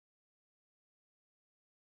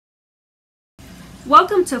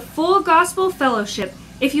Welcome to Full Gospel Fellowship.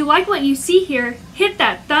 If you like what you see here, hit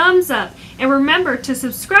that thumbs up and remember to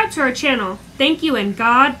subscribe to our channel. Thank you and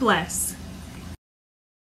God bless.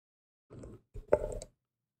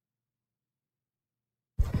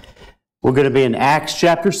 We're going to be in Acts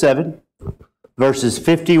chapter 7, verses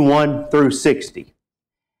 51 through 60.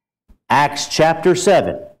 Acts chapter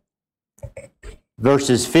 7,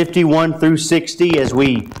 verses 51 through 60 as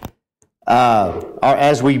we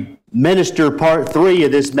minister part 3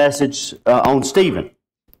 of this message on Stephen.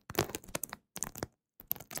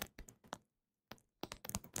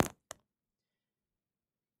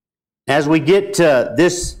 As we get to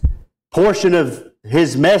this portion of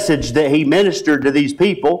his message that he ministered to these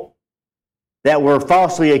people that were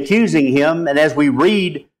falsely accusing him, and as we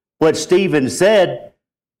read what Stephen said,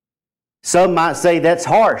 some might say that's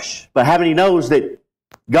harsh, but how many knows that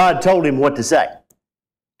God told him what to say?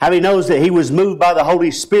 How many knows that he was moved by the Holy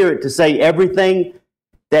Spirit to say everything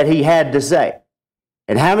that he had to say?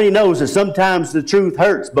 And how many knows that sometimes the truth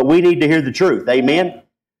hurts, but we need to hear the truth? Amen?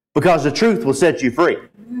 Because the truth will set you free.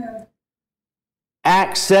 Amen.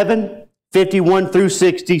 Acts 7, 51 through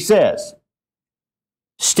 60 says,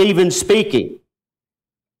 Stephen speaking,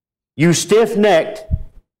 "You stiff-necked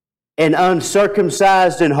and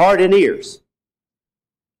uncircumcised in heart and ears,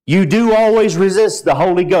 you do always resist the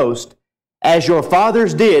Holy Ghost, as your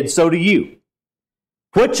fathers did, so do you.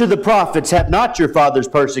 Which of the prophets have not your fathers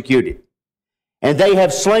persecuted? And they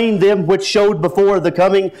have slain them which showed before the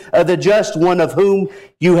coming of the just one, of whom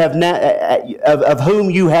you have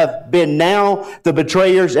been now the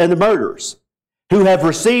betrayers and the murderers, who have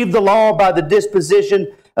received the law by the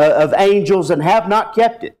disposition of angels and have not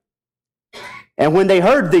kept it. And when they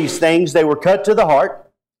heard these things, they were cut to the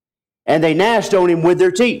heart, and they gnashed on him with their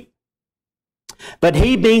teeth. But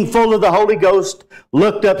he, being full of the Holy Ghost,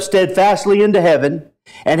 looked up steadfastly into heaven,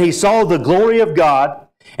 and he saw the glory of God,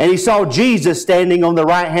 and he saw Jesus standing on the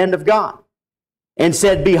right hand of God, and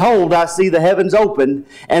said, Behold, I see the heavens opened,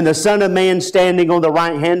 and the Son of Man standing on the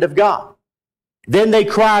right hand of God. Then they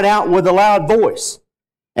cried out with a loud voice,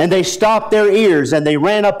 and they stopped their ears, and they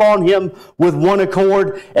ran upon him with one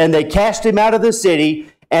accord, and they cast him out of the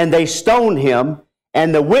city, and they stoned him.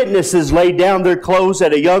 And the witnesses laid down their clothes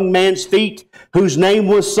at a young man's feet, whose name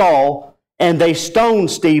was Saul, and they stoned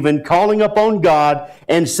Stephen, calling upon God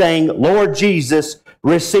and saying, Lord Jesus,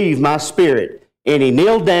 receive my spirit. And he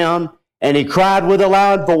kneeled down, and he cried with a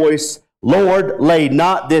loud voice, Lord, lay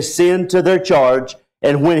not this sin to their charge.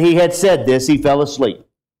 And when he had said this, he fell asleep.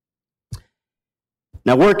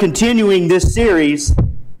 Now we're continuing this series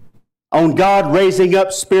on God raising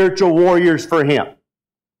up spiritual warriors for him.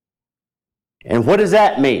 And what does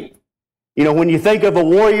that mean? You know, when you think of a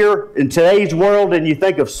warrior in today's world and you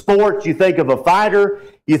think of sports, you think of a fighter,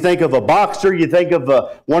 you think of a boxer, you think of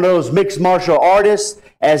one of those mixed martial artists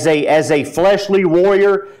as a fleshly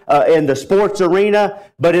warrior in the sports arena.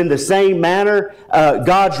 But in the same manner,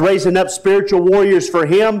 God's raising up spiritual warriors for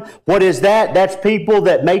him. What is that? That's people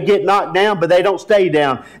that may get knocked down, but they don't stay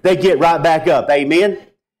down. They get right back up. Amen?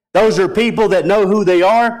 Those are people that know who they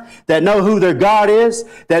are, that know who their God is,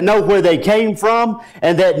 that know where they came from,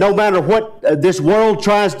 and that no matter what this world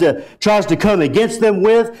tries to come against them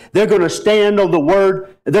with, they're going to stand on the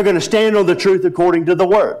Word. They're going to stand on the truth according to the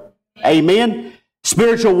Word. Amen?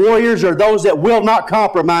 Spiritual warriors are those that will not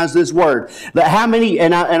compromise this word. But how many,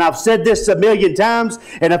 and I've said this a million times,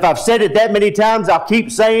 and if I've said it that many times, I'll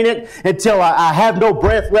keep saying it until I have no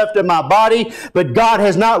breath left in my body. But God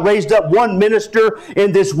has not raised up one minister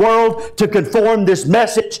in this world to conform this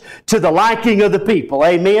message to the liking of the people.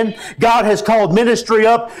 Amen. God has called ministry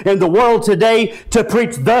up in the world today to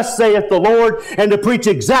preach, thus saith the Lord, and to preach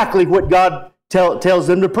exactly what God tells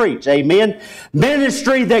them to preach. Amen.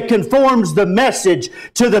 Ministry that conforms the message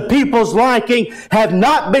to the people's liking have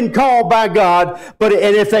not been called by God, and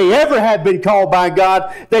if they ever have been called by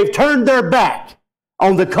God, they've turned their back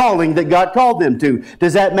on the calling that God called them to.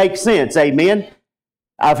 Does that make sense? Amen.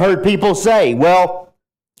 I've heard people say, well,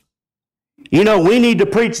 you know, we need to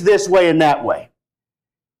preach this way and that way.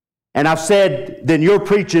 And I've said, then you're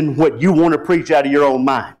preaching what you want to preach out of your own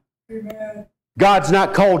mind. Amen. God's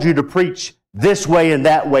not called you to preach this way and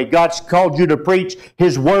that way. God's called you to preach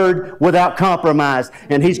His Word without compromise.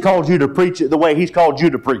 And He's called you to preach it the way He's called you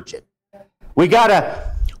to preach it. We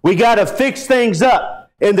gotta fix things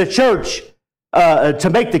up in the church to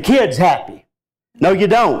make the kids happy. No, you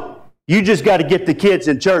don't. You just got to get the kids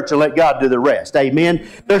in church and let God do the rest. Amen.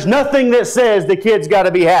 There's nothing that says the kids got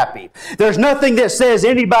to be happy. There's nothing that says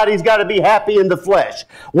anybody's got to be happy in the flesh.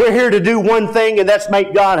 We're here to do one thing, and that's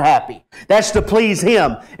make God happy. That's to please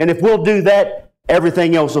Him. And if we'll do that,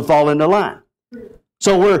 everything else will fall into line.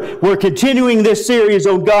 So we're continuing this series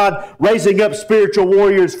on God raising up spiritual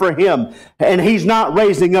warriors for Him. And He's not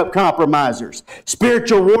raising up compromisers.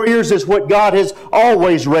 Spiritual warriors is what God has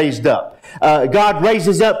always raised up. God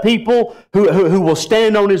raises up people who will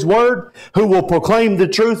stand on His Word, who will proclaim the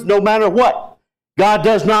truth no matter what. God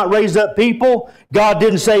does not raise up people. God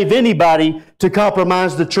didn't save anybody to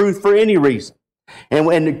compromise the truth for any reason.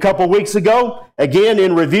 And a couple of weeks ago, again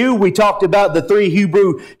in review, we talked about the 3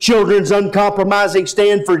 Hebrew children's uncompromising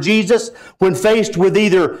stand for Jesus when faced with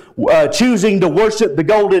either choosing to worship the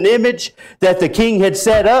golden image that the king had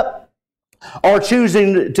set up or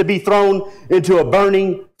choosing to be thrown into a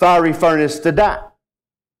burning fiery furnace to die.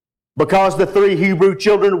 Because the 3 Hebrew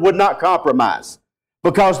children would not compromise.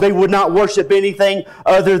 Because they would not worship anything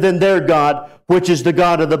other than their God, which is the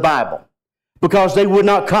God of the Bible. Because they would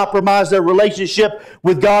not compromise their relationship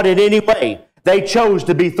with God in any way. They chose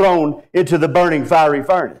to be thrown into the burning fiery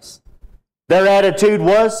furnace. Their attitude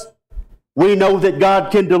was, we know that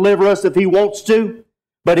God can deliver us if He wants to,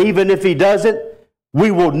 but even if He doesn't,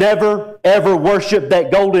 we will never, ever worship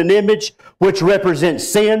that golden image, which represents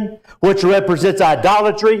sin, which represents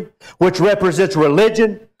idolatry, which represents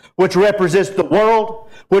religion, which represents the world,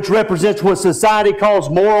 which represents what society calls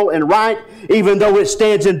moral and right, even though it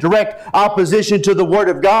stands in direct opposition to the Word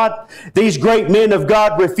of God. These great men of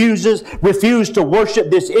God refuse to worship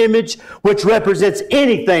this image, which represents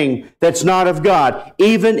anything that's not of God,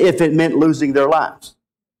 even if it meant losing their lives.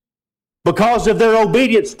 Because of their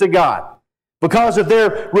obedience to God, because of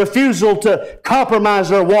their refusal to compromise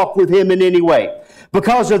their walk with Him in any way,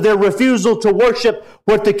 because of their refusal to worship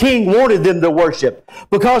what the king wanted them to worship,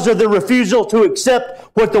 because of their refusal to accept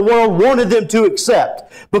what the world wanted them to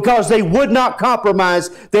accept, because they would not compromise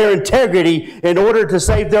their integrity in order to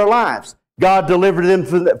save their lives. God delivered them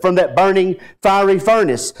from that burning fiery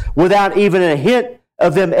furnace without even a hint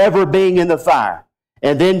of them ever being in the fire.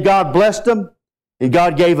 And then God blessed them, and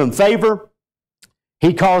God gave them favor.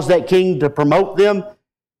 He caused that king to promote them,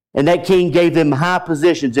 and that king gave them high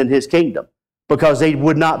positions in his kingdom, because they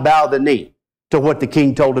would not bow the knee to what the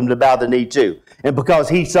king told them to bow the knee to. And because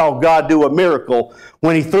he saw God do a miracle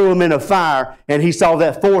when He threw them in a fire, and he saw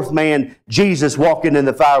that 4th man, Jesus, walking in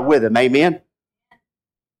the fire with him. Amen?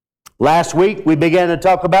 Last week, we began to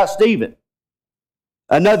talk about Stephen,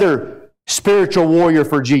 another spiritual warrior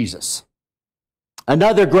for Jesus.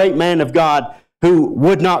 Another great man of God who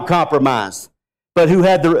would not compromise, but who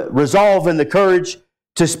had the resolve and the courage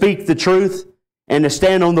to speak the truth and to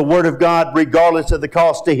stand on the Word of God regardless of the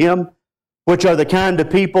cost to him, which are the kind of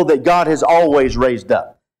people that God has always raised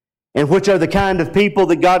up, and which are the kind of people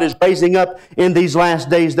that God is raising up in these last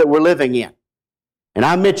days that we're living in. And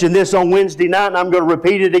I mentioned this on Wednesday night, and I'm going to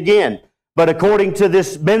repeat it again. But according to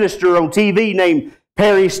this minister on TV named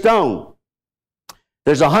Perry Stone,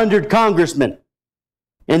 there's 100 congressmen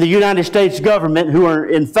in the United States government who are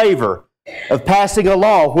in favor of passing a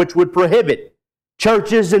law which would prohibit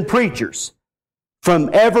churches and preachers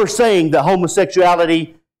from ever saying that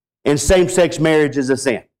homosexuality and same-sex marriage is a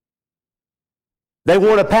sin. They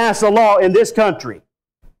want to pass a law in this country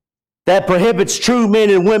that prohibits true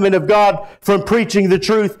men and women of God from preaching the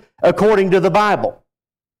truth according to the Bible,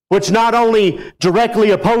 which not only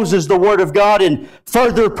directly opposes the Word of God and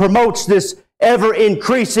further promotes this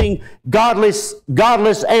ever-increasing godless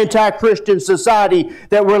anti-Christian society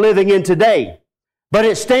that we're living in today, but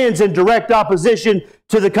it stands in direct opposition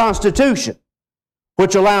to the Constitution,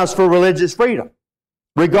 which allows for religious freedom,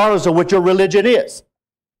 regardless of what your religion is.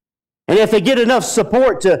 And if they get enough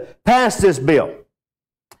support to pass this bill,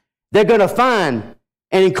 they're going to fine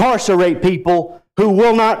and incarcerate people who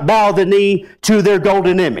will not bow the knee to their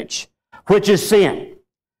golden image, which is sin,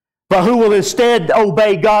 but who will instead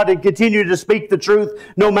obey God and continue to speak the truth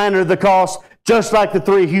no matter the cost, just like the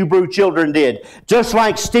 3 Hebrew children did, just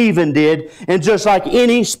like Stephen did, and just like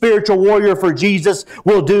any spiritual warrior for Jesus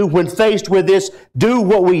will do when faced with this do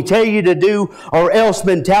what we tell you to do or else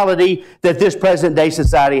mentality that this present day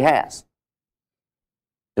society has.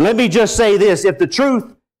 And let me just say this, if the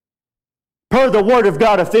truth per the Word of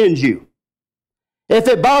God offends you, if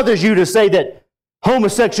it bothers you to say that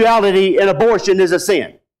homosexuality and abortion is a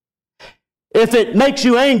sin, if it makes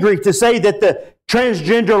you angry to say that the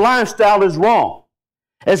transgender lifestyle is wrong,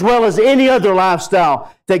 as well as any other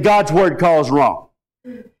lifestyle that God's Word calls wrong,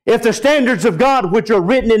 If the standards of God which are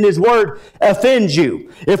written in His Word offend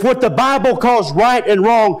you, if what the Bible calls right and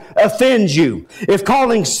wrong offends you, if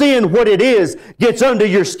calling sin what it is gets under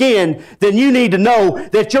your skin, then you need to know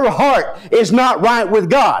that your heart is not right with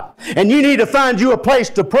God. And you need to find you a place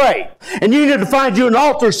to pray. And you need to find you an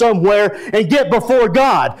altar somewhere and get before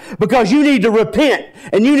God, because you need to repent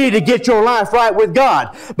and you need to get your life right with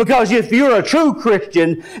God. Because if you're a true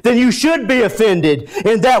Christian, then you should be offended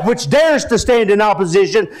in that which dares to stand in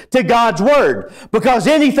opposition to God's Word. Because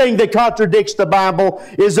anything that contradicts the Bible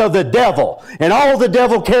is of the devil. And all the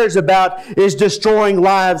devil cares about is destroying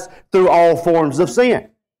lives through all forms of sin.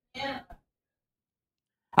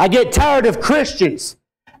 I get tired of Christians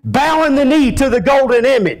bowing the knee to the golden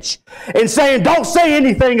image and saying, don't say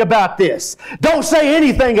anything about this. Don't say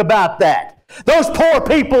anything about that. Those poor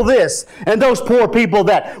people this and those poor people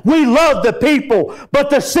that. We love the people, but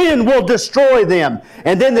the sin will destroy them.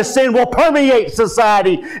 And then the sin will permeate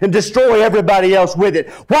society and destroy everybody else with it.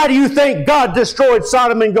 Why do you think God destroyed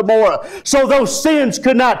Sodom and Gomorrah? So those sins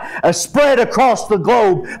could not spread across the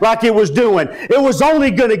globe like it was doing. It was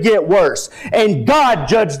only going to get worse. And God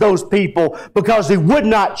judged those people because He would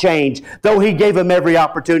not change, though He gave them every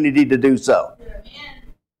opportunity to do so.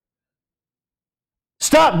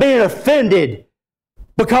 Stop being offended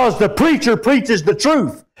because the preacher preaches the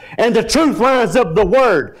truth and the truth lines up the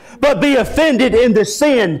Word. But be offended in the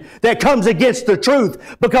sin that comes against the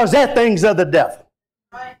truth, because that thing's of the devil.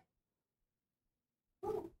 Right.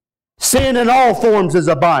 Sin in all forms is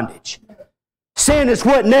a bondage. Sin is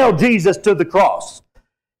what nailed Jesus to the cross.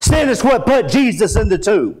 Sin is what put Jesus in the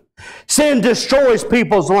tomb. Sin destroys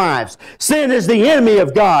people's lives. Sin is the enemy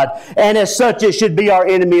of God, and as such it should be our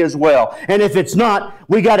enemy as well. And if it's not,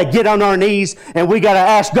 we got to get on our knees and we got to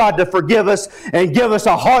ask God to forgive us and give us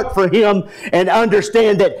a heart for Him and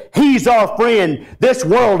understand that He's our friend. This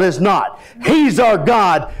world is not. He's our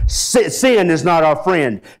God. Sin is not our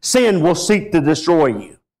friend. Sin will seek to destroy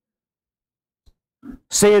you.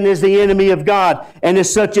 Sin is the enemy of God, and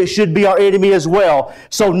as such it should be our enemy as well.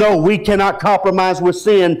 So no, we cannot compromise with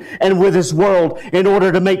sin and with this world in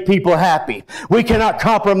order to make people happy. We cannot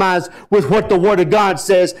compromise with what the Word of God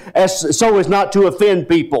says so as not to offend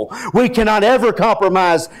people. We cannot ever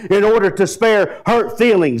compromise in order to spare hurt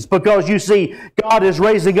feelings, because you see, God is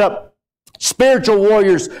raising up spiritual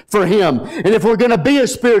warriors for Him. And if we're going to be a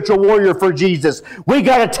spiritual warrior for Jesus, we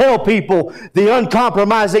got to tell people the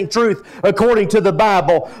uncompromising truth according to the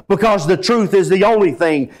Bible, because the truth is the only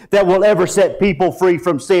thing that will ever set people free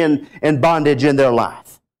from sin and bondage in their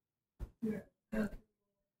life.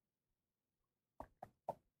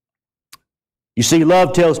 You see,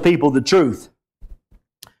 love tells people the truth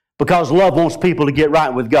because love wants people to get right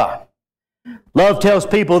with God. Love tells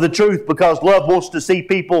people the truth because love wants to see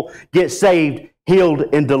people get saved, healed,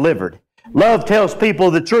 and delivered. Love tells people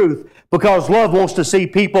the truth because love wants to see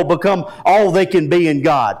people become all they can be in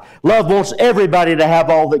God. Love wants everybody to have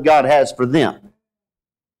all that God has for them.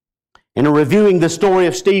 And in reviewing the story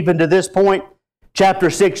of Stephen to this point, chapter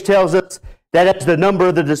 6 tells us that as the number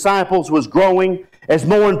of the disciples was growing, as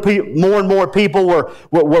more and more people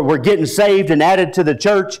were getting saved and added to the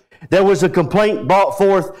church, there was a complaint brought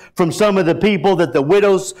forth from some of the people that their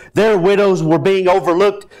widows were being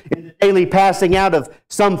overlooked in the daily passing out of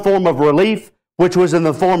some form of relief, which was in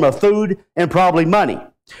the form of food and probably money.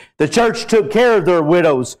 The church took care of their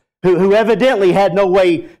widows who evidently had no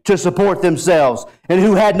way to support themselves and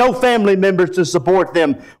who had no family members to support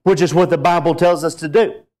them, which is what the Bible tells us to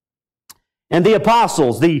do. And the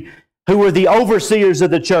apostles, who were the overseers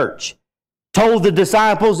of the church, told the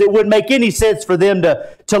disciples it wouldn't make any sense for them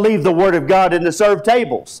to leave the Word of God and to serve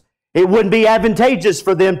tables. It wouldn't be advantageous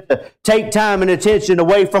for them to take time and attention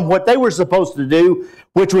away from what they were supposed to do,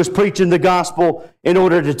 which was preaching the gospel, in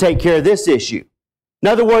order to take care of this issue. In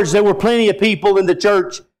other words, there were plenty of people in the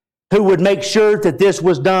church who would make sure that this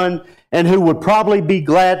was done and who would probably be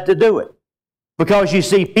glad to do it. Because you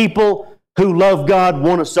see, people who love God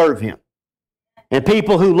want to serve Him. And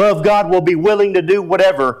people who love God will be willing to do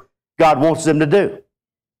whatever God wants them to do.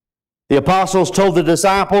 The apostles told the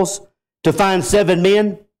disciples to find 7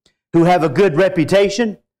 men who have a good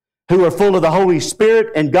reputation, who are full of the Holy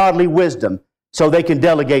Spirit and godly wisdom, so they can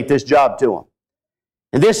delegate this job to them.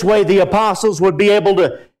 And this way the apostles would be able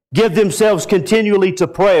to give themselves continually to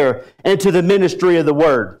prayer and to the ministry of the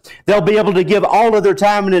Word. They'll be able to give all of their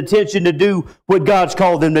time and attention to do what God's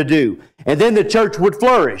called them to do. And then the church would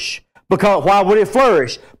flourish. Why would it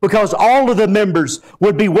flourish? Because all of the members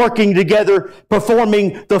would be working together,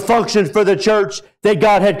 performing the functions for the church that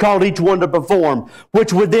God had called each one to perform,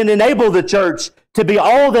 which would then enable the church to be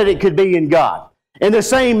all that it could be in God. In the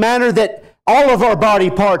same manner that All of our body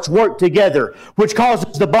parts work together, which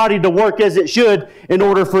causes the body to work as it should in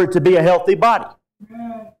order for it to be a healthy body.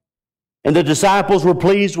 And the disciples were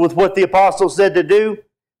pleased with what the apostles said to do.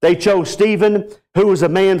 They chose Stephen, who was a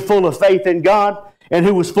man full of faith in God and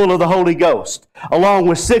who was full of the Holy Ghost, along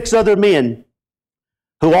with 6 other men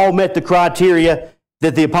who all met the criteria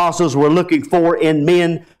that the apostles were looking for in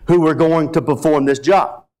men who were going to perform this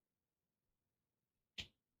job.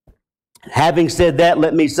 Having said that,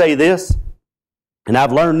 let me say this, and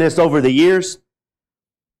I've learned this over the years,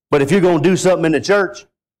 but if you're going to do something in the church,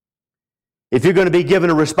 if you're going to be given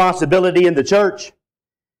a responsibility in the church,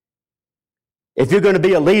 if you're going to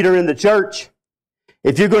be a leader in the church,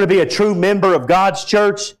 if you're going to be a true member of God's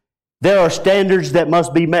church, there are standards that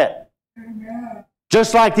must be met. Amen.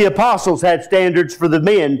 Just like the apostles had standards for the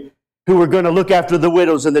men who were going to look after the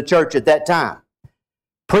widows in the church at that time.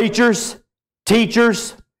 Preachers,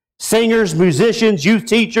 teachers, singers, musicians, youth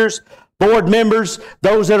teachers, board members,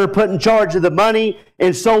 those that are put in charge of the money,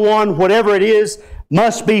 and so on, whatever it is,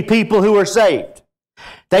 must be people who are saved.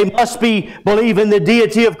 They must believe in the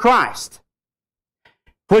deity of Christ,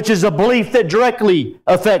 which is a belief that directly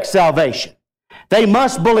affects salvation. They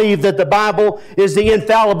must believe that the Bible is the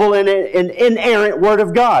infallible and inerrant Word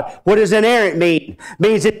of God. What does inerrant mean? It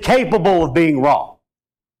means it's capable of being wrong.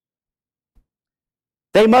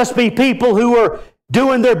 They must be people who are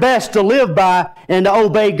doing their best to live by and to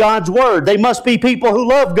obey God's Word. They must be people who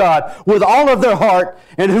love God with all of their heart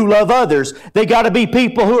and who love others. They got to be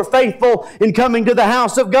people who are faithful in coming to the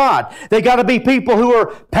house of God. They got to be people who are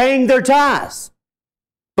paying their tithes,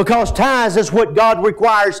 because tithes is what God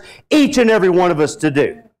requires each and every one of us to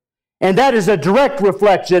do. And that is a direct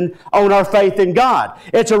reflection on our faith in God.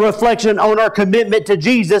 It's a reflection on our commitment to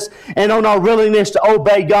Jesus and on our willingness to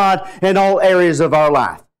obey God in all areas of our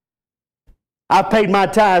life. I've paid my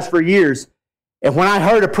tithes for years, and when I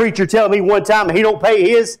heard a preacher tell me one time he don't pay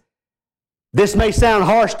his, this may sound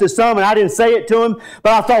harsh to some, and I didn't say it to him,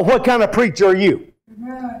 but I thought, what kind of preacher are you?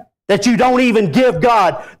 Amen. That you don't even give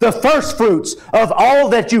God the first fruits of all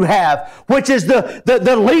that you have, which is the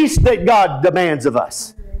least that God demands of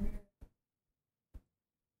us.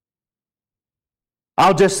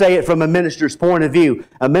 I'll just say it from a minister's point of view.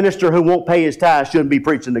 A minister who won't pay his tithes shouldn't be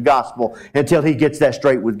preaching the gospel until he gets that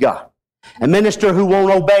straight with God. A minister who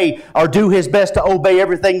won't obey or do his best to obey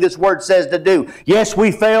everything this Word says to do. Yes,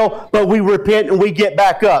 we fail, but we repent and we get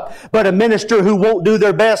back up. But a minister who won't do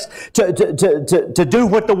their best to do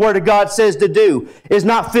what the Word of God says to do is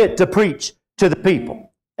not fit to preach to the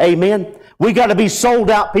people. Amen? We got to be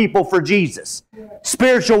sold out people for Jesus.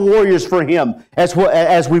 Spiritual warriors for Him,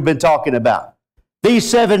 as we've been talking about. These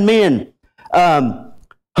 7 men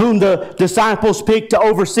whom the disciples picked to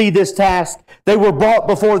oversee this task, they were brought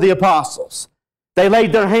before the apostles. They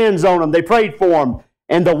laid their hands on them. They prayed for them.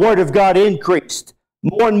 And the Word of God increased.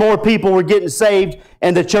 More and more people were getting saved,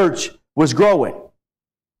 and the church was growing.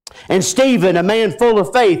 And Stephen, a man full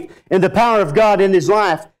of faith and the power of God in his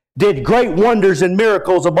life, did great wonders and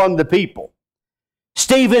miracles among the people.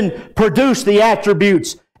 Stephen produced the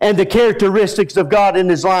attributes and the characteristics of God in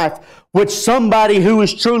his life, which somebody who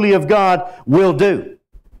is truly of God will do.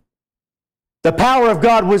 The power of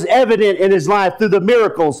God was evident in his life through the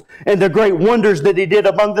miracles and the great wonders that he did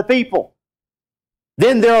among the people.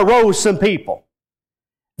 Then there arose some people.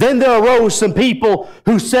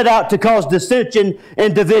 Who set out to cause dissension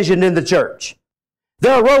and division in the church.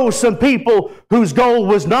 There arose some people whose goal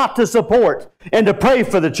was not to support and to pray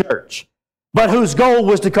for the church, but whose goal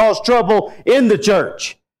was to cause trouble in the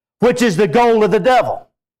church, which is the goal of the devil,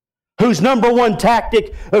 whose number one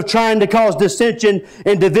tactic of trying to cause dissension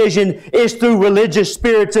and division is through religious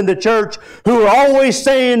spirits in the church who are always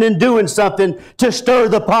saying and doing something to stir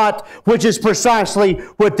the pot, which is precisely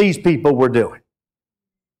what these people were doing.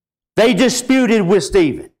 They disputed with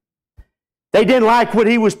Stephen. They didn't like what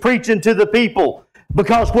he was preaching to the people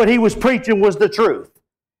because what he was preaching was the truth.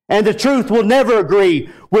 And the truth will never agree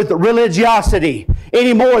with religiosity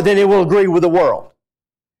any more than it will agree with the world.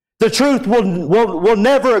 The truth will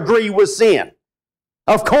never agree with sin.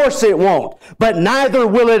 Of course it won't. But neither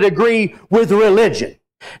will it agree with religion.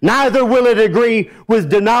 Neither will it agree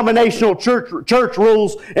with denominational church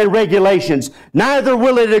rules and regulations. Neither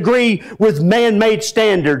will it agree with man-made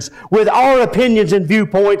standards, with our opinions and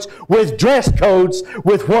viewpoints, with dress codes,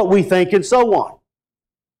 with what we think and so on.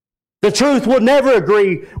 The truth will never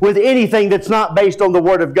agree with anything that's not based on the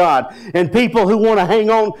Word of God. And people who want to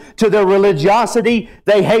hang on to their religiosity,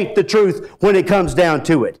 they hate the truth when it comes down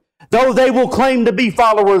to it. Though they will claim to be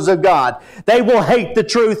followers of God, they will hate the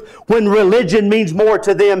truth when religion means more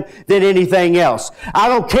to them than anything else. I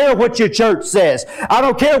don't care what your church says. I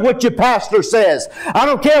don't care what your pastor says. I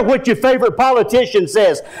don't care what your favorite politician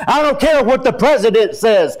says. I don't care what the president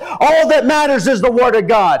says. All that matters is the Word of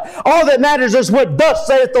God. All that matters is what thus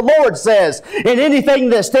saith the Lord says. And anything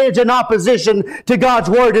that stands in opposition to God's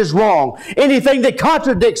Word is wrong. Anything that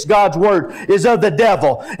contradicts God's Word is of the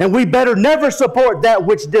devil. And we better never support that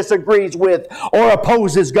which disagrees with or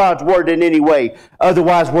opposes God's Word in any way.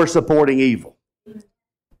 Otherwise, we're supporting evil.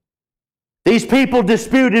 These people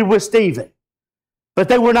disputed with Stephen, but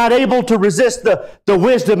they were not able to resist the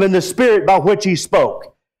wisdom and the spirit by which he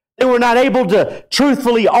spoke. They were not able to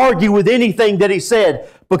truthfully argue with anything that he said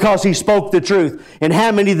because he spoke the truth. And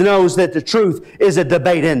how many knows that the truth is a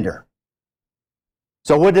debate ender?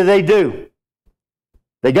 So what did they do?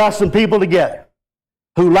 They got some people together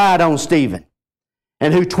who lied on Stephen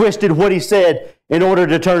and who twisted what he said in order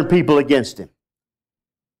to turn people against him.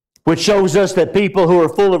 Which shows us that people who are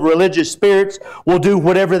full of religious spirits will do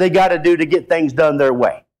whatever they got to do to get things done their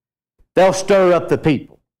way. They'll stir up the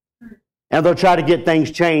people. And they'll try to get things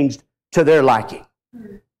changed to their liking.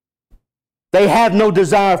 They have no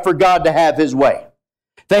desire for God to have His way.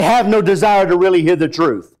 They have no desire to really hear the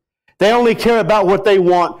truth. They only care about what they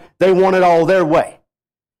want. They want it all their way.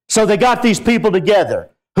 So they got these people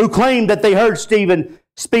together who claimed that they heard Stephen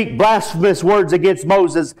speak blasphemous words against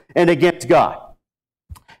Moses and against God.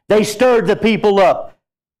 They stirred the people up,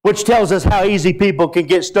 which tells us how easy people can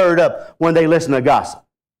get stirred up when they listen to gossip.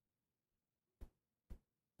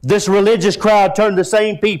 This religious crowd turned the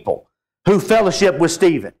same people who fellowshiped with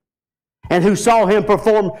Stephen and who saw him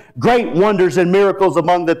perform great wonders and miracles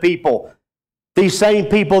among the people. These same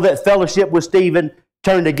people that fellowshiped with Stephen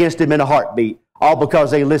turned against him in a heartbeat, all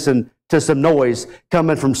because they listened to some noise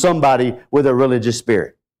coming from somebody with a religious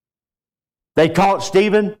spirit. They caught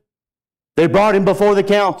Stephen. They brought him before the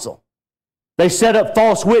council. They set up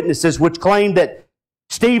false witnesses which claimed that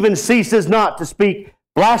Stephen ceases not to speak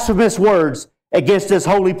blasphemous words against this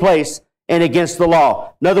holy place and against the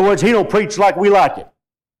law. In other words, he don't preach like we like it.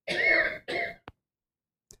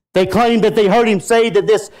 They claimed that they heard him say that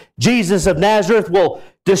this Jesus of Nazareth will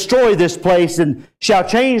destroy this place and shall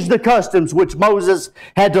change the customs which Moses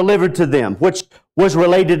had delivered to them, which was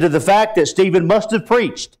related to the fact that Stephen must have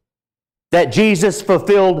preached that Jesus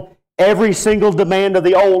fulfilled every single demand of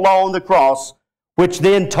the old law on the cross, which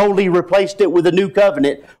then totally replaced it with a new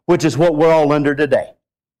covenant, which is what we're all under today.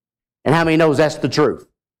 And how many knows that's the truth?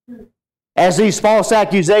 As these false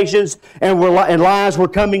accusations and lies were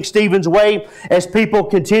coming Stephen's way, as people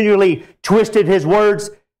continually twisted his words,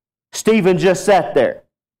 Stephen just sat there.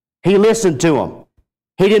 He listened to them.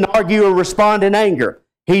 He didn't argue or respond in anger.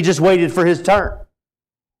 He just waited for his turn.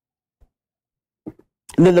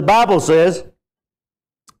 And then the Bible says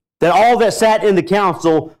that all that sat in the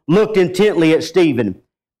council looked intently at Stephen.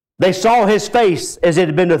 They saw his face as it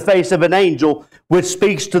had been the face of an angel, which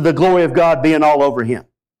speaks to the glory of God being all over him.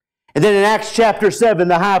 And then in Acts chapter 7,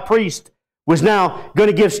 the high priest was now going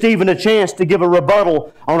to give Stephen a chance to give a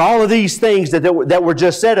rebuttal on all of these things that were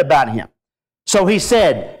just said about him. So he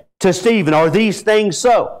said to Stephen, "Are these things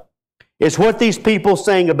so? Is what these people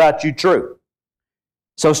saying about you true?"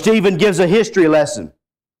 So Stephen gives a history lesson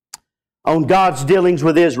on God's dealings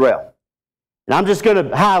with Israel. And I'm just going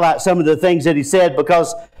to highlight some of the things that he said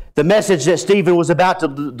because the message that Stephen was about to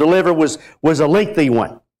deliver was a lengthy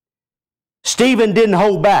one. Stephen didn't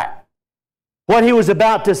hold back. What he was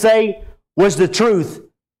about to say was the truth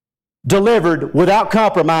delivered without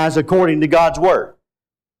compromise according to God's Word.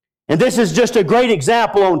 And this is just a great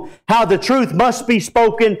example on how the truth must be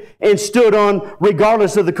spoken and stood on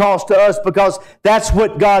regardless of the cost to us, because that's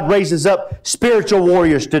what God raises up spiritual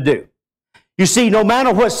warriors to do. You see, no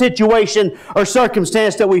matter what situation or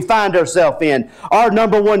circumstance that we find ourselves in, our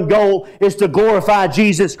number one goal is to glorify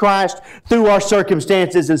Jesus Christ through our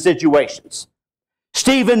circumstances and situations.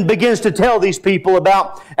 Stephen begins to tell these people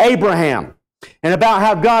about Abraham and about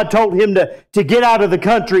how God told him to get out of the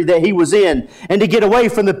country that he was in and to get away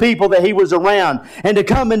from the people that he was around and to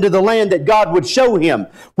come into the land that God would show him,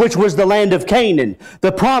 which was the land of Canaan,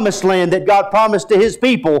 the promised land that God promised to His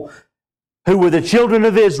people who were the children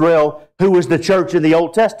of Israel, who was the church in the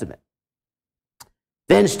Old Testament.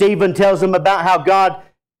 Then Stephen tells them about how God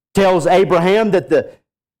tells Abraham that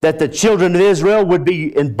the children of Israel would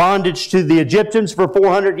be in bondage to the Egyptians for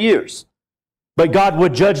 400 years. But God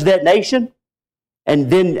would judge that nation. And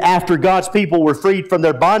then after God's people were freed from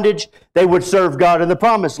their bondage, they would serve God in the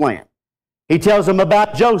promised land. He tells them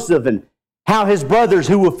about Joseph and how his brothers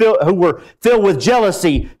who were filled with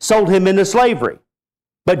jealousy sold him into slavery.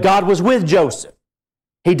 But God was with Joseph.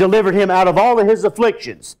 He delivered him out of all of his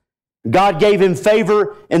afflictions. God gave him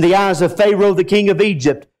favor in the eyes of Pharaoh, the king of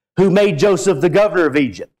Egypt, who made Joseph the governor of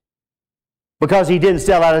Egypt because he didn't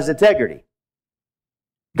sell out his integrity.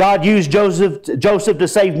 God used Joseph to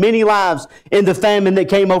save many lives in the famine that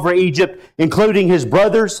came over Egypt, including his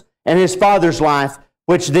brothers and his father's life,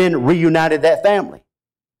 which then reunited that family.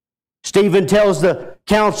 Stephen tells the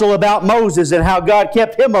council about Moses and how God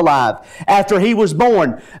kept him alive after he was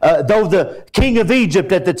born, though the king of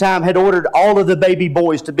Egypt at the time had ordered all of the baby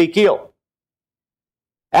boys to be killed.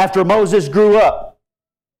 After Moses grew up,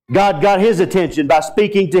 God got his attention by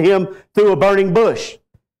speaking to him through a burning bush.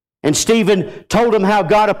 And Stephen told him how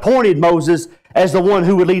God appointed Moses as the one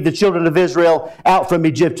who would lead the children of Israel out from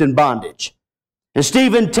Egyptian bondage. And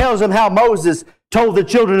Stephen tells him how Moses told the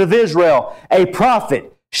children of Israel, "A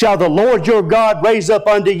prophet shall the Lord your God raise up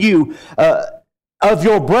unto you of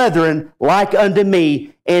your brethren like unto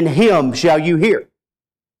me, and him shall you hear."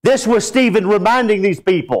 This was Stephen reminding these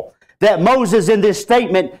people that Moses, in this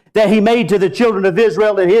statement that he made to the children of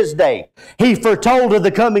Israel in his day, he foretold of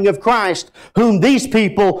the coming of Christ, whom these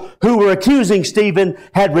people who were accusing Stephen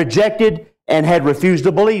had rejected and had refused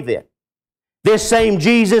to believe in. This same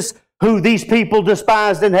Jesus who these people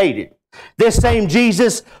despised and hated. This same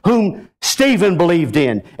Jesus whom Stephen believed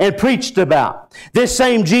in and preached about. This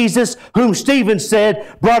same Jesus whom Stephen said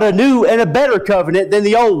brought a new and a better covenant than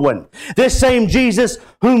the old one. This same Jesus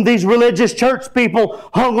whom these religious church people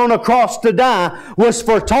hung on a cross to die was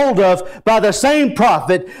foretold of by the same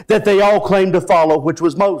prophet that they all claimed to follow, which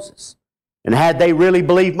was Moses. And had they really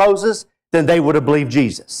believed Moses, then they would have believed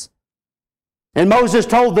Jesus. And Moses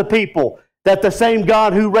told the people that the same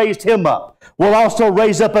God who raised him up will also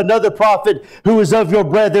raise up another prophet who is of your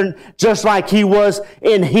brethren, just like he was.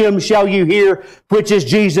 In him shall you hear, which is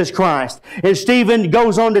Jesus Christ. And Stephen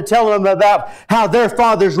goes on to tell them about how their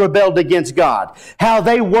fathers rebelled against God, how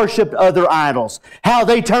they worshiped other idols, how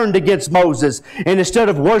they turned against Moses, and instead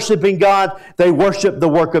of worshiping God, they worshiped the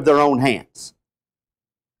work of their own hands.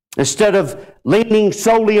 Instead of leaning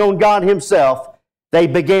solely on God himself, they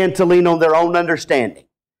began to lean on their own understanding.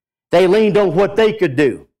 They leaned on what they could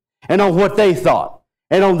do and on what they thought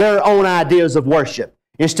and on their own ideas of worship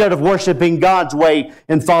instead of worshiping God's way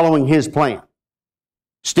and following his plan.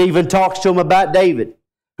 Stephen talks to them about David,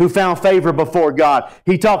 who found favor before God.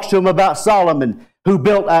 He talks to them about Solomon, who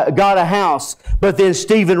built God a house. But then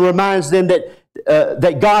Stephen reminds them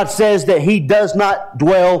that God says that he does not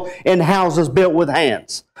dwell in houses built with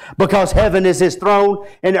hands, because heaven is his throne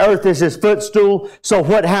and earth is his footstool. So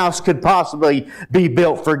what house could possibly be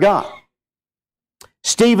built for God?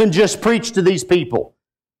 Stephen just preached to these people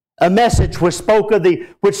a message which spoke of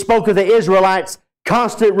the Israelites'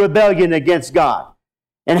 constant rebellion against God,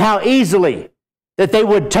 and how easily that they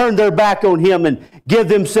would turn their back on him and give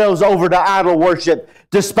themselves over to idol worship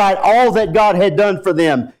despite all that God had done for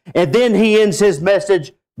them. And then he ends his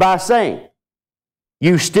message by saying,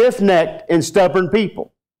 "You stiff-necked and stubborn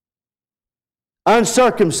people,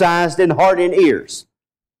 uncircumcised in heart and ears,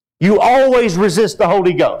 you always resist the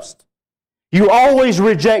Holy Ghost. You always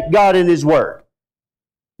reject God and his word.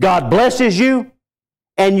 God blesses you,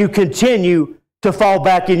 and you continue to fall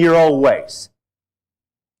back in your old ways.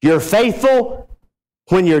 You're faithful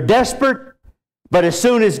when you're desperate, but as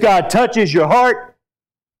soon as God touches your heart,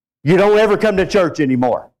 you don't ever come to church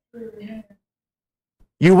anymore.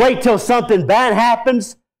 You wait till something bad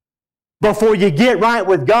happens before you get right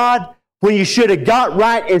with God, when you should have got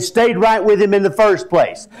right and stayed right with him in the first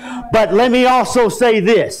place." But let me also say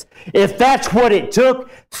this: if that's what it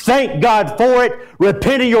took, thank God for it,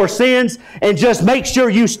 repent of your sins, and just make sure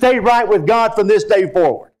you stay right with God from this day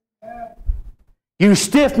forward. You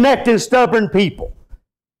stiff-necked and stubborn people,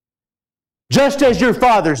 just as your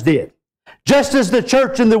fathers did, just as the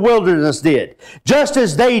church in the wilderness did, just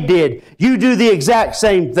as they did, you do the exact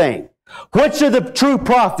same thing. Which of the true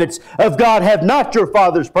prophets of God have not your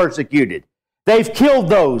fathers persecuted? They've killed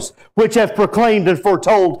those which have proclaimed and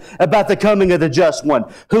foretold about the coming of the just one,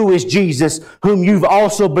 who is Jesus, whom you've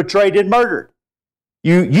also betrayed and murdered.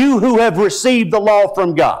 You who have received the law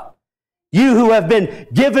from God, you who have been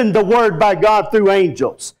given the word by God through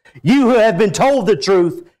angels, you who have been told the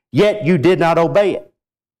truth, yet you did not obey it.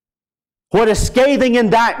 What a scathing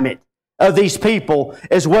indictment of these people,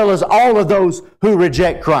 as well as all of those who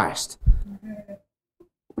reject Christ.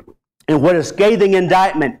 And what a scathing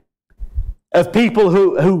indictment of people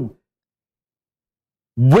who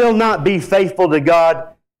will not be faithful to God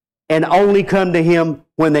and only come to him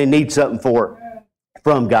when they need something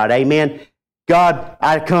from God. Amen. God,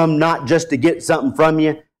 I come not just to get something from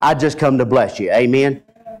you, I just come to bless you. Amen.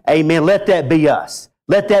 Amen. Let that be us.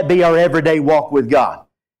 Let that be our everyday walk with God.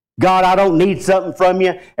 God, I don't need something from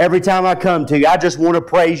you every time I come to you. I just want to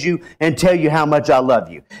praise you and tell you how much I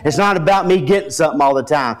love you. It's not about me getting something all the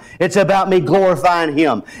time. It's about me glorifying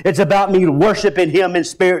Him. It's about me worshiping Him in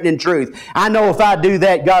spirit and in truth. I know if I do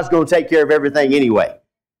that, God's going to take care of everything anyway.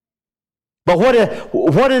 But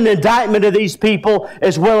what an indictment of these people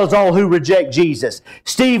as well as all who reject Jesus.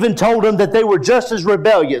 Stephen told them that they were just as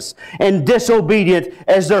rebellious and disobedient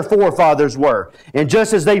as their forefathers were. And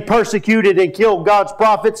just as they persecuted and killed God's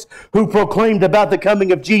prophets who proclaimed about the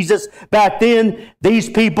coming of Jesus back then, these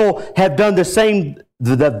people have done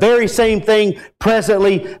the very same thing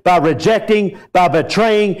presently by rejecting, by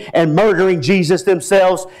betraying, and murdering Jesus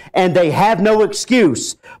themselves. And they have no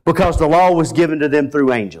excuse because the law was given to them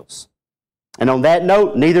through angels. And on that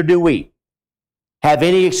note, neither do we have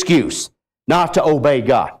any excuse not to obey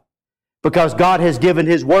God. Because God has given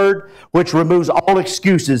His word, which removes all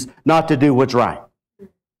excuses not to do what's right.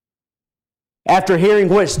 After hearing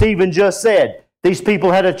what Stephen just said, these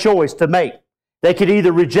people had a choice to make. They could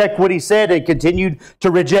either reject what he said and continue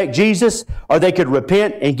to reject Jesus, or they could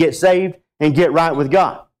repent and get saved and get right with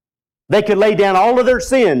God. They could lay down all of their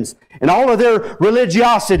sins and all of their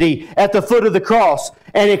religiosity at the foot of the cross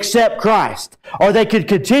and accept Christ. Or they could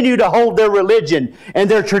continue to hold their religion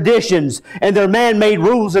and their traditions and their man-made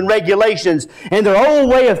rules and regulations and their old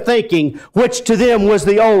way of thinking, which to them was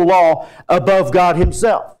the old law above God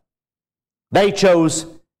Himself.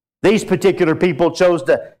 These particular people chose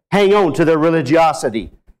to hang on to their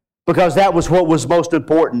religiosity because that was what was most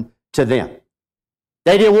important to them.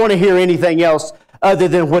 They didn't want to hear anything else other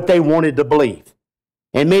than what they wanted to believe.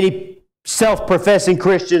 And many self-professing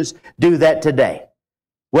Christians do that today.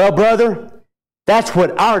 Well, brother, that's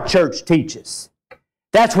what our church teaches.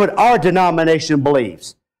 That's what our denomination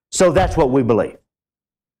believes. So that's what we believe.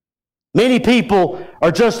 Many people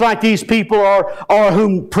are just like these people are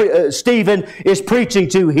whom Stephen is preaching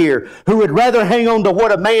to here, who would rather hang on to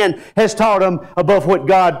what a man has taught them above what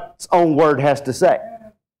God's own word has to say.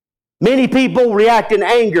 Many people react in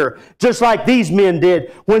anger, just like these men did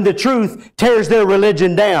when the truth tears their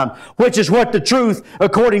religion down, which is what the truth,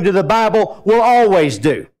 according to the Bible, will always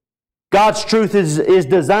do. God's truth is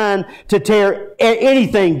designed to tear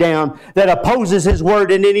anything down that opposes His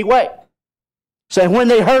word in any way. So when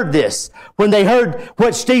they heard this, when they heard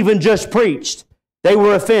what Stephen just preached, they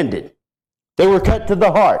were offended. They were cut to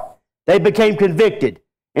the heart. They became convicted.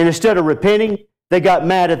 And instead of repenting, they got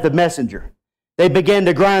mad at the messenger. They began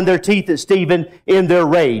to grind their teeth at Stephen in their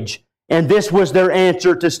rage. And this was their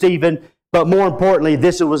answer to Stephen, but more importantly,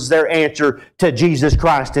 this was their answer to Jesus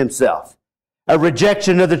Christ Himself. A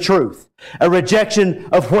rejection of the truth. A rejection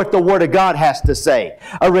of what the Word of God has to say.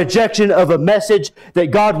 A rejection of a message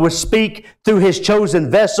that God would speak through His chosen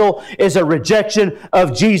vessel is a rejection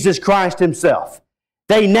of Jesus Christ Himself.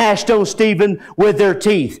 They gnashed on Stephen with their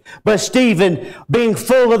teeth. But Stephen, being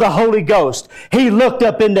full of the Holy Ghost, he looked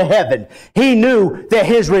up into heaven. He knew that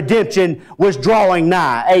his redemption was drawing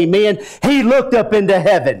nigh. Amen. He looked up into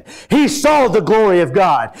heaven. He saw the glory of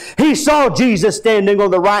God. He saw Jesus standing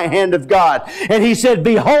on the right hand of God. And he said,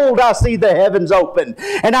 "Behold, I see the heavens open,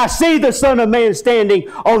 and I see the Son of Man standing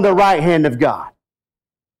on the right hand of God."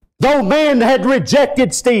 Though man had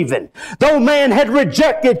rejected Stephen, though man had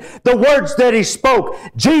rejected the words that he spoke,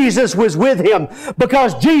 Jesus was with him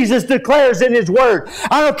because Jesus declares in His Word,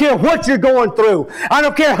 I don't care what you're going through. I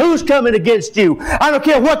don't care who's coming against you. I don't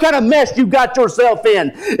care what kind of mess you got yourself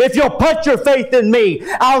in. If you'll put your faith in me,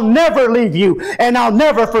 I'll never leave you and I'll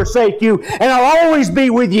never forsake you and I'll always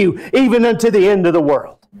be with you even unto the end of the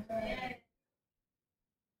world.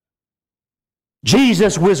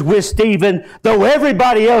 Jesus was with Stephen, though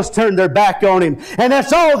everybody else turned their back on him. And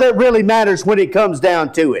that's all that really matters when it comes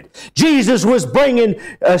down to it. Jesus was bringing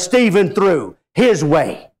Stephen through His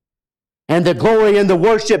way. And the glory and the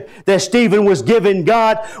worship that Stephen was giving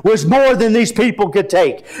God was more than these people could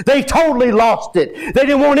take. They totally lost it. They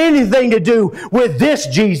didn't want anything to do with this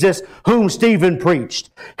Jesus whom Stephen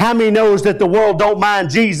preached. How many knows that the world don't mind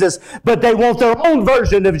Jesus, but they want their own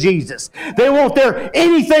version of Jesus? They want their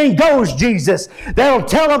anything goes Jesus. That'll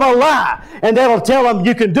tell them a lie, and that'll tell them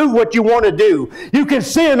you can do what you want to do. You can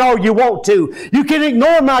sin all you want to. You can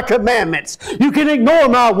ignore my commandments. You can ignore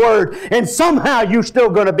my word, and somehow you're still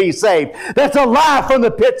going to be saved. That's a lie from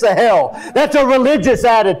the pits of hell. That's a religious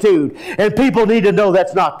attitude. And people need to know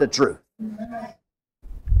that's not the truth.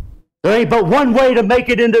 There ain't but one way to make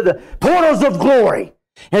it into the portals of glory.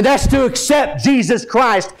 And that's to accept Jesus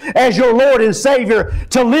Christ as your Lord and Savior,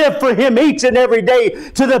 to live for Him each and every day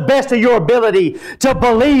to the best of your ability, to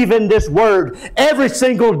believe in this Word, every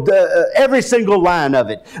single line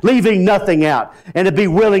of it, leaving nothing out, and to be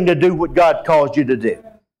willing to do what God calls you to do.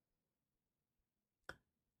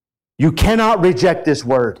 You cannot reject this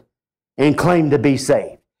word and claim to be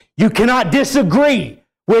saved. You cannot disagree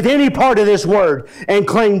with any part of this word and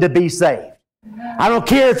claim to be saved. I don't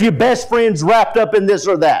care if your best friend's wrapped up in this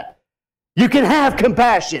or that. You can have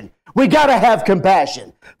compassion. We got to have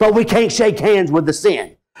compassion. But we can't shake hands with the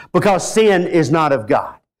sin, because sin is not of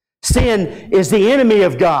God. Sin is the enemy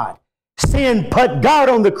of God. Sin put God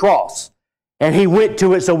on the cross, and He went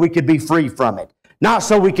to it so we could be free from it, not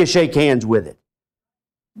so we could shake hands with it.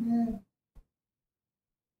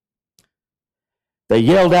 They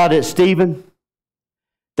yelled out at Stephen.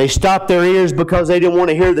 They stopped their ears because they didn't want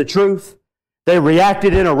to hear the truth. They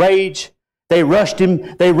reacted in a rage. They rushed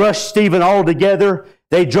him. They rushed Stephen all together.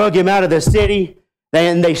 They drug him out of the city,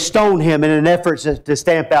 and they stoned him in an effort to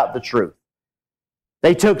stamp out the truth.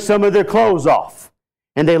 They took some of their clothes off,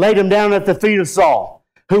 and they laid them down at the feet of Saul,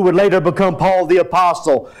 who would later become Paul the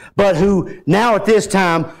Apostle, but who now at this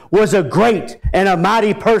time was a great and a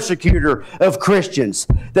mighty persecutor of Christians.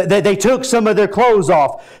 They took some of their clothes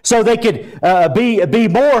off so they could be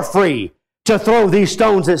more free to throw these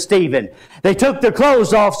stones at Stephen. They took their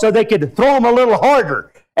clothes off so they could throw them a little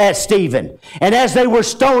harder at Stephen. And as they were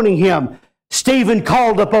stoning him, Stephen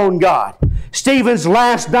called upon God. Stephen's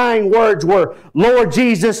last dying words were, "Lord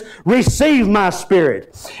Jesus, receive my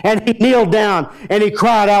spirit." And he kneeled down and he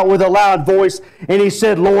cried out with a loud voice and he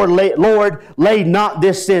said, Lord, lay not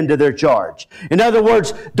this sin to their charge. In other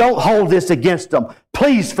words, don't hold this against them.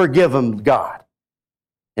 Please forgive them, God.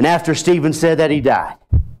 And after Stephen said that, he died.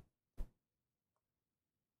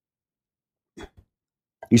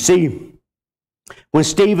 You see, when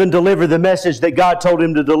Stephen delivered the message that God told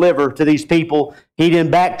him to deliver to these people, he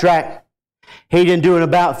didn't backtrack. He didn't do an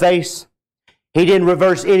about face. He didn't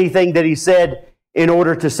reverse anything that he said in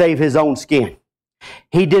order to save his own skin.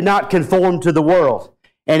 He did not conform to the world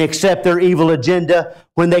and accept their evil agenda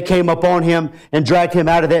when they came upon him and dragged him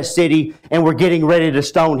out of that city and were getting ready to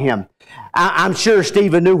stone him. I'm sure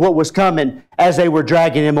Stephen knew what was coming as they were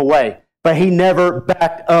dragging him away, but he never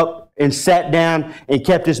backed up and sat down and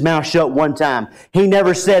kept his mouth shut one time. He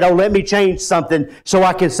never said, oh, let me change something so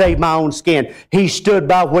I can save my own skin. He stood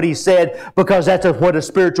by what he said, because that's what a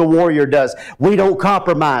spiritual warrior does. We don't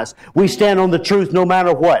compromise. We stand on the truth no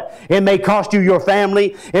matter what. It may cost you your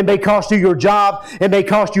family. It may cost you your job. It may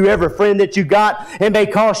cost you every friend that you got. It may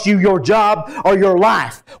cost you your job or your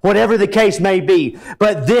life, whatever the case may be.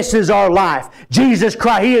 But this is our life. Jesus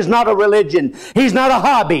Christ, He is not a religion. He's not a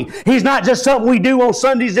hobby. He's not just something we do on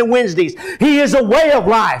Sundays and Wednesdays. He is a way of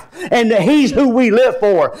life, and He's who we live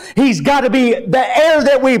for. He's got to be the air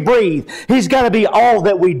that we breathe. He's got to be all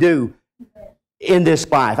that we do in this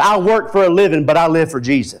life. I work for a living, but I live for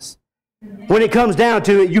Jesus. When it comes down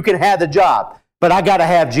to it, you can have the job, but I got to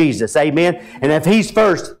have Jesus. Amen? And if He's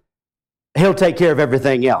first, He'll take care of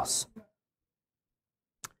everything else.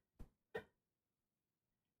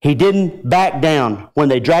 He didn't back down when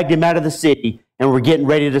they dragged him out of the city and were getting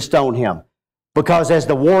ready to stone him. Because as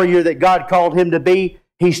the warrior that God called him to be,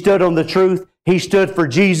 he stood on the truth. He stood for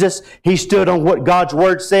Jesus. He stood on what God's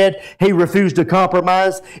Word said. He refused to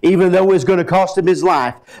compromise, even though it was going to cost him his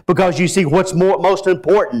life. Because you see, what's most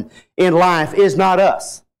important in life is not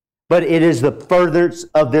us, but it is the furtherance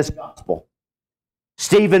of this gospel.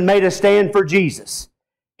 Stephen made a stand for Jesus.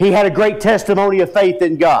 He had a great testimony of faith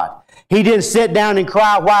in God. He didn't sit down and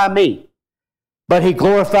cry, why me? But he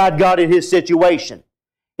glorified God in his situation.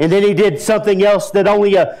 And then he did something else that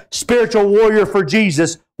only a spiritual warrior for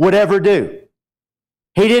Jesus would ever do.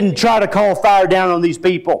 He didn't try to call fire down on these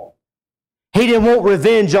people. He didn't want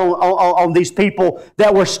revenge on these people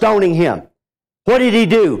that were stoning him. What did he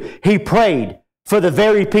do? He prayed for the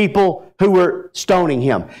very people who were stoning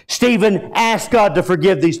him. Stephen asked God to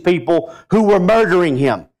forgive these people who were murdering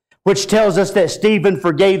him, which tells us that Stephen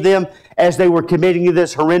forgave them as they were committing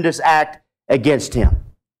this horrendous act against him.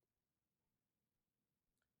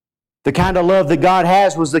 The kind of love that God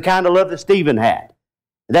has was the kind of love that Stephen had.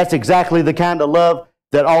 That's exactly the kind of love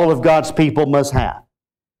that all of God's people must have.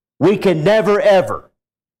 We can never, ever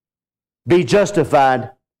be justified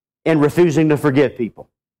in refusing to forgive people.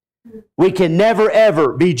 We can never,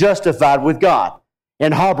 ever be justified with God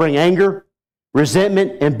in harboring anger,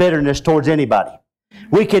 resentment, and bitterness towards anybody.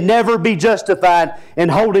 We can never be justified in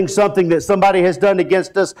holding something that somebody has done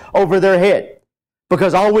against us over their head.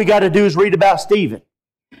 Because all we got to do is read about Stephen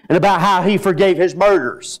and about how he forgave his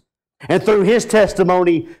murderers. And through his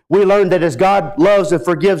testimony, we learn that as God loves and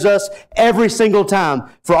forgives us every single time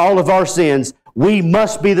for all of our sins, we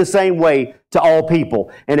must be the same way to all people.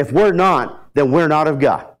 And if we're not, then we're not of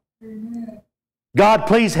God. God,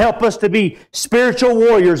 please help us to be spiritual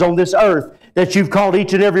warriors on this earth that you've called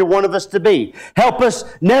each and every one of us to be. Help us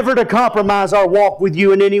never to compromise our walk with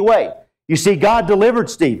you in any way. You see, God delivered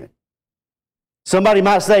Stephen. Somebody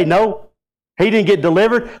might say, no, he didn't get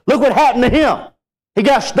delivered. Look what happened to him. He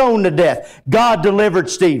got stoned to death. God delivered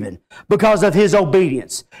Stephen because of his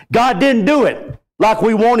obedience. God didn't do it like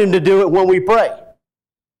we want him to do it when we pray.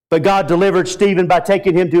 But God delivered Stephen by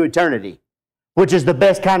taking him to eternity, which is the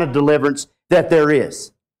best kind of deliverance that there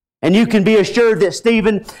is. And you can be assured that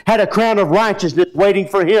Stephen had a crown of righteousness waiting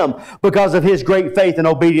for him because of his great faith and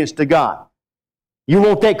obedience to God. You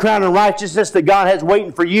want that crown of righteousness that God has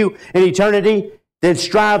waiting for you in eternity? Then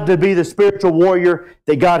strive to be the spiritual warrior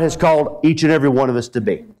that God has called each and every one of us to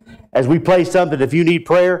be. As we play something, if you need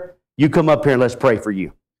prayer, you come up here and let's pray for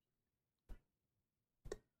you.